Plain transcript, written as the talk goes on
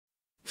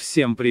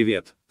Всем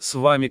привет! С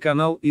вами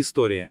канал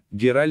 «История,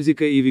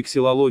 геральдика и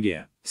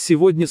вексилология».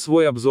 Сегодня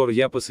свой обзор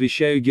я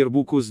посвящаю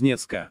гербу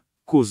Кузнецка.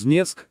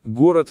 Кузнецк –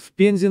 город в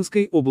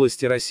Пензенской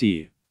области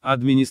России.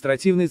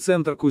 Административный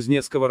центр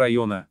Кузнецкого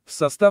района, в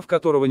состав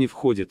которого не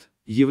входит,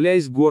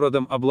 являясь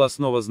городом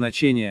областного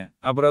значения,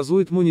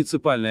 образует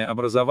муниципальное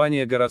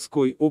образование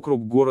городской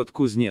округ город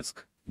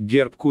Кузнецк.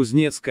 Герб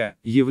Кузнецка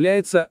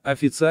является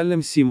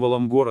официальным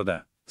символом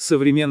города.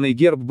 Современный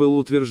герб был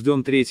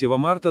утвержден 3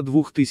 марта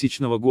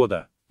 2000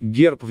 года.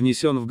 Герб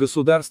внесен в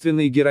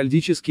Государственный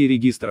геральдический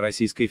регистр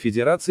Российской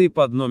Федерации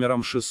под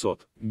номером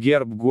 600.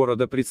 Герб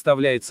города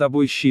представляет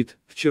собой щит,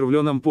 в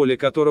червленом поле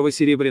которого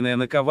серебряная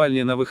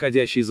наковальня на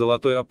выходящей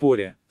золотой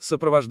опоре,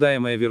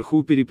 сопровождаемая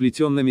вверху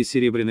переплетенными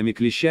серебряными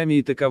клещами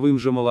и таковым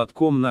же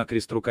молотком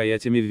накрест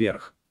рукоятями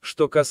вверх.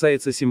 Что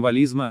касается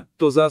символизма,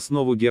 то за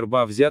основу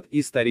герба взят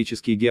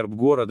исторический герб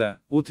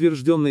города,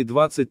 утвержденный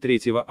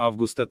 23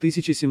 августа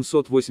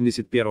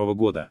 1781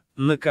 года.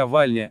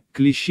 Наковальня,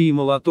 клещи и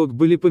молоток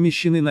были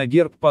помещены на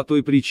герб по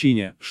той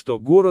причине, что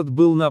город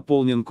был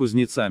наполнен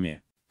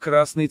кузнецами.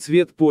 Красный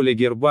цвет поля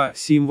герба –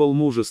 символ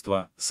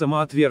мужества,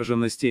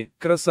 самоотверженности,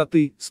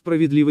 красоты,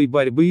 справедливой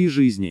борьбы и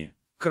жизни.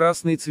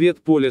 Красный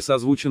цвет поля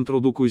созвучен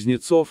труду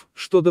кузнецов,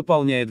 что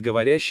дополняет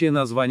говорящее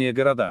название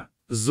города.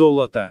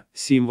 Золото –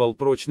 символ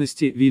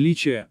прочности,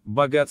 величия,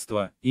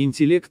 богатства,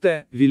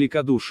 интеллекта,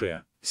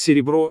 великодушия.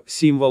 Серебро –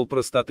 символ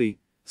простоты,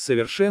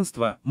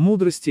 совершенства,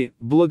 мудрости,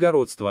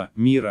 благородства,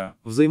 мира,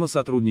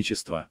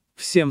 взаимосотрудничества.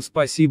 Всем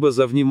спасибо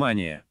за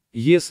внимание.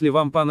 Если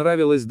вам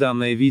понравилось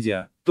данное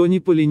видео, то не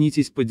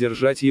поленитесь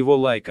поддержать его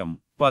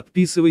лайком.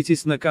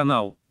 Подписывайтесь на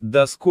канал.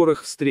 До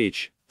скорых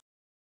встреч!